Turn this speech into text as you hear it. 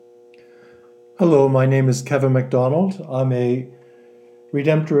Hello, my name is Kevin MacDonald. I'm a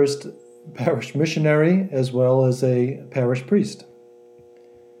Redemptorist parish missionary as well as a parish priest.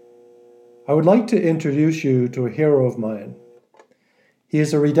 I would like to introduce you to a hero of mine. He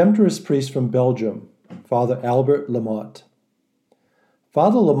is a Redemptorist priest from Belgium, Father Albert LaMott.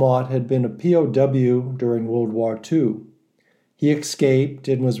 Father LaMott had been a P.O.W. during World War II. He escaped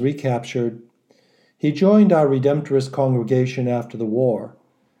and was recaptured. He joined our Redemptorist Congregation after the war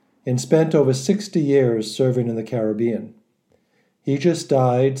and spent over 60 years serving in the Caribbean. He just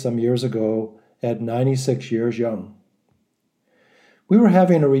died some years ago at 96 years young. We were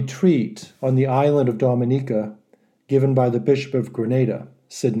having a retreat on the island of Dominica given by the Bishop of Grenada,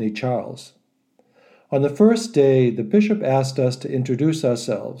 Sidney Charles. On the first day, the bishop asked us to introduce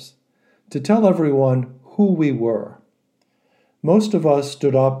ourselves, to tell everyone who we were. Most of us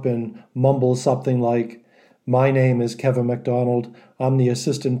stood up and mumbled something like, "My name is Kevin MacDonald. I'm the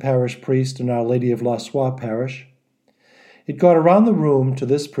assistant parish priest in Our Lady of La Soie parish." It got around the room to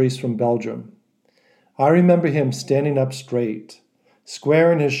this priest from Belgium. I remember him standing up straight,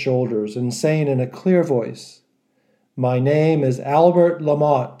 squaring his shoulders, and saying in a clear voice, "My name is Albert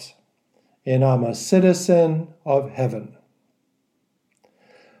LaMott, and I'm a citizen of heaven."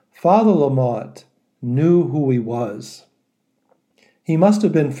 Father LaMott knew who he was. He must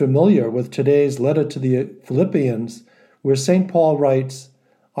have been familiar with today's letter to the Philippians, where St. Paul writes,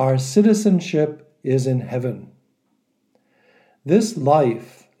 "Our citizenship is in heaven." This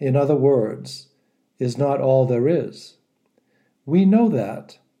life, in other words, is not all there is. We know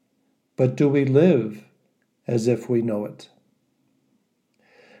that, but do we live as if we know it?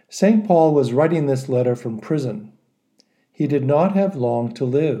 St. Paul was writing this letter from prison. He did not have long to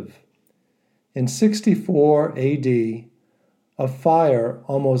live. In 64 AD, a fire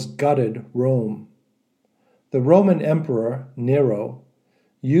almost gutted Rome. The Roman Emperor, Nero,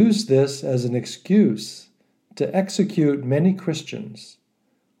 used this as an excuse to execute many Christians,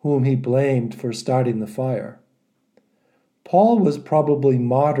 whom he blamed for starting the fire. Paul was probably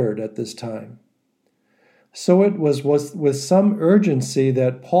martyred at this time. So it was with some urgency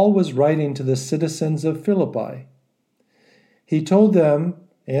that Paul was writing to the citizens of Philippi. He told them,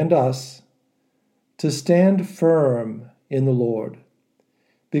 and us, to stand firm in the Lord,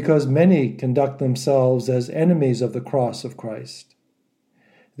 because many conduct themselves as enemies of the cross of Christ.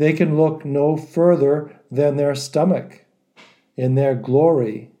 They can look no further than their stomach, and their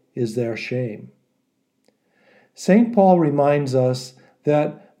glory is their shame. St. Paul reminds us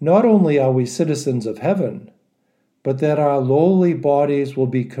that not only are we citizens of heaven, but that our lowly bodies will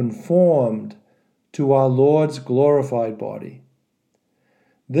be conformed to our Lord's glorified body.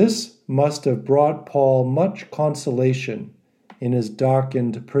 This must have brought Paul much consolation in his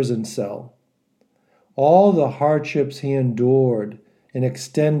darkened prison cell. All the hardships he endured in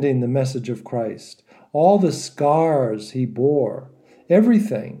extending the message of Christ, all the scars he bore,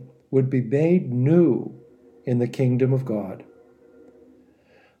 everything would be made new in the kingdom of God.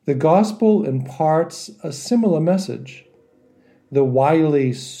 The gospel imparts a similar message. The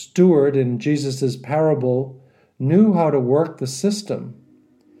wily steward in Jesus' parable knew how to work the system.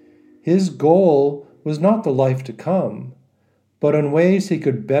 His goal was not the life to come, but in ways he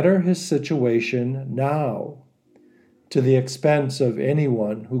could better his situation now, to the expense of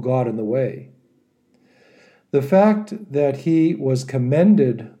anyone who got in the way. The fact that he was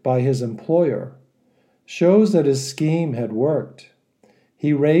commended by his employer shows that his scheme had worked.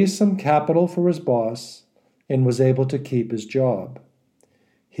 He raised some capital for his boss and was able to keep his job.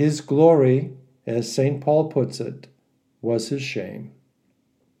 His glory, as St. Paul puts it, was his shame.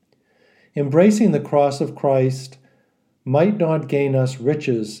 Embracing the cross of Christ might not gain us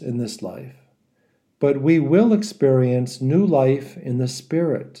riches in this life, but we will experience new life in the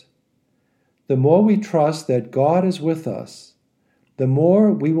Spirit. The more we trust that God is with us, the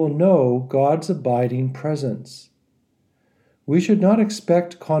more we will know God's abiding presence. We should not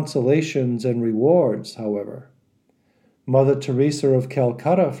expect consolations and rewards, however. Mother Teresa of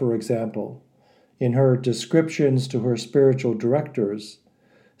Calcutta, for example, in her descriptions to her spiritual directors,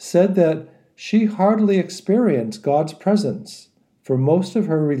 said that she hardly experienced God's presence for most of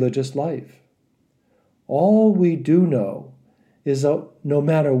her religious life. All we do know is that no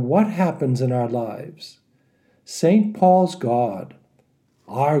matter what happens in our lives, St. Paul's God,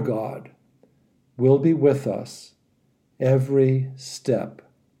 our God, will be with us every step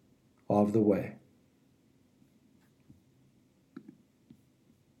of the way.